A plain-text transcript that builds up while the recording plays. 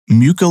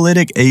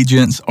Mucolytic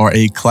agents are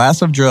a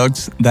class of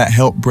drugs that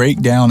help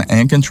break down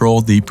and control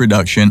the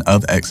production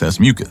of excess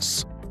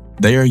mucus.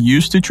 They are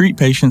used to treat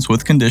patients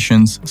with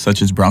conditions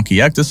such as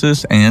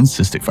bronchiectasis and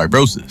cystic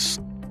fibrosis.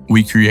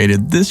 We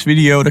created this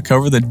video to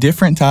cover the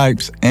different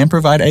types and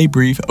provide a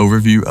brief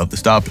overview of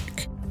this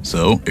topic.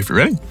 So, if you're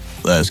ready,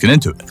 let's get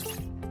into it.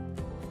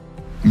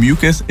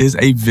 Mucus is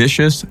a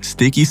viscous,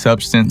 sticky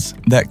substance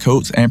that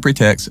coats and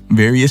protects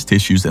various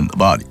tissues in the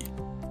body.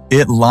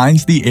 It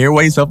lines the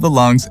airways of the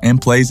lungs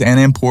and plays an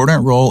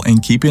important role in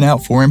keeping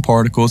out foreign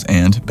particles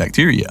and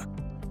bacteria.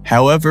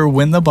 However,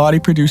 when the body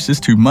produces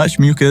too much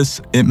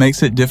mucus, it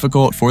makes it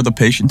difficult for the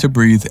patient to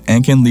breathe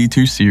and can lead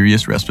to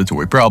serious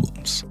respiratory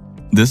problems.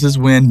 This is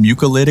when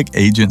mucolytic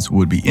agents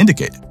would be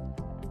indicated.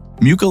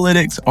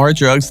 Mucolytics are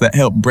drugs that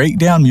help break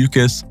down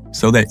mucus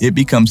so that it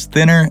becomes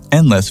thinner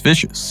and less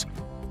viscous.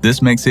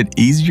 This makes it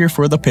easier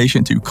for the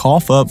patient to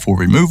cough up for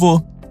removal,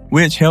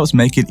 which helps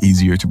make it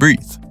easier to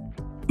breathe.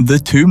 The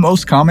two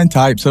most common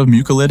types of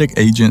mucolytic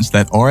agents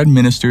that are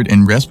administered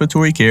in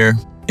respiratory care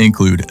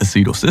include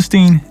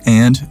acetylcysteine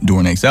and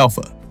Dornase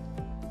Alpha.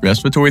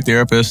 Respiratory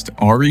therapists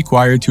are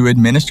required to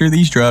administer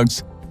these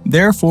drugs,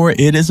 therefore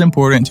it is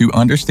important to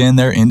understand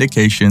their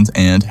indications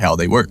and how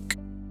they work.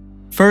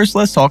 First,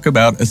 let's talk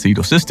about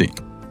acetylcysteine,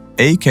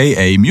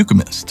 aka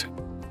Mucomyst.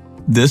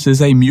 This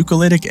is a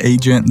mucolytic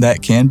agent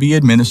that can be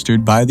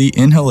administered by the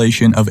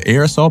inhalation of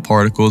aerosol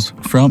particles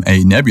from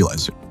a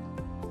nebulizer.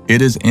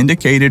 It is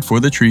indicated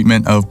for the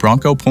treatment of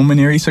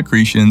bronchopulmonary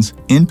secretions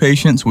in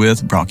patients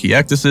with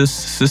bronchiectasis,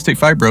 cystic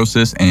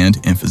fibrosis, and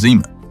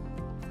emphysema.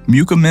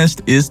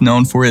 Mucomyst is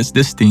known for its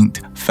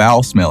distinct,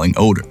 foul-smelling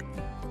odor.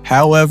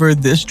 However,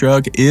 this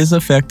drug is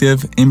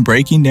effective in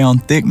breaking down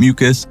thick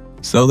mucus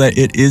so that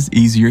it is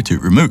easier to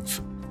remove.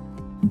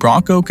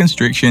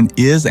 Bronchoconstriction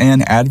is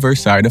an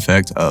adverse side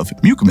effect of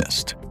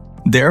Mucomyst.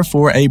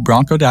 Therefore, a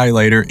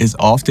bronchodilator is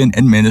often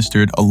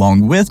administered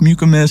along with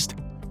Mucomyst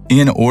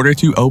in order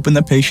to open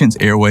the patient's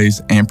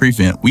airways and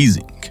prevent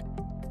wheezing.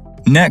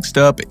 Next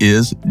up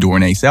is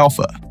Dornase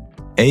Alpha,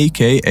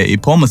 aka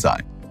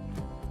Pulmazine.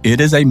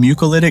 It is a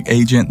mucolytic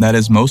agent that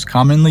is most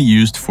commonly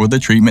used for the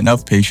treatment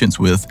of patients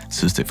with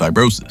cystic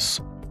fibrosis.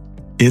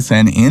 It's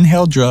an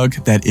inhaled drug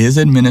that is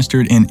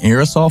administered in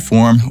aerosol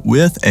form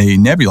with a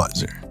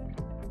nebulizer.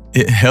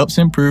 It helps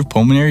improve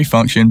pulmonary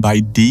function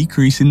by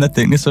decreasing the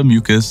thickness of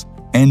mucus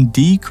and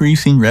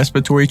decreasing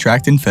respiratory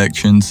tract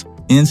infections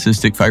in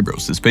cystic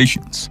fibrosis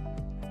patients.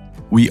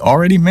 We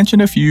already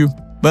mentioned a few,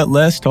 but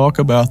let's talk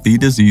about the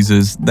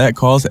diseases that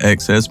cause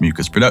excess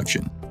mucus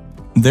production.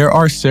 There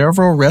are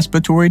several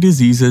respiratory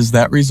diseases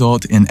that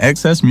result in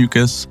excess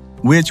mucus,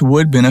 which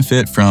would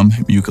benefit from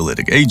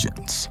mucolytic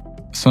agents.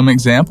 Some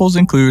examples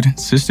include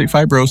cystic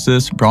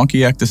fibrosis,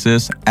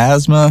 bronchiectasis,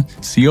 asthma,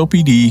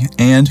 COPD,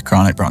 and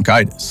chronic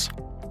bronchitis.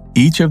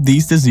 Each of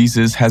these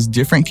diseases has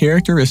different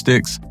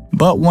characteristics,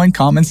 but one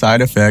common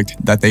side effect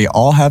that they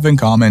all have in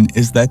common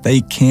is that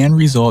they can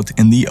result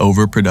in the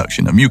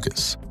overproduction of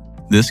mucus.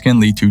 This can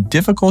lead to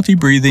difficulty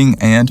breathing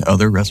and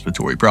other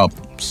respiratory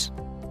problems.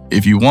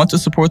 If you want to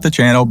support the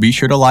channel, be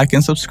sure to like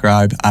and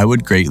subscribe. I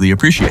would greatly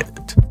appreciate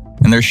it.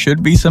 And there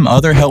should be some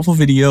other helpful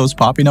videos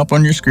popping up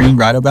on your screen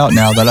right about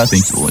now that I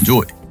think you will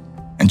enjoy.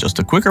 And just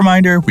a quick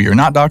reminder, we are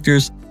not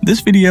doctors.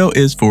 This video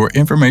is for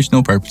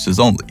informational purposes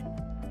only.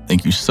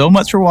 Thank you so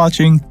much for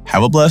watching,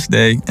 have a blessed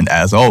day, and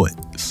as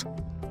always,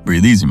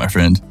 breathe easy, my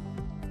friend.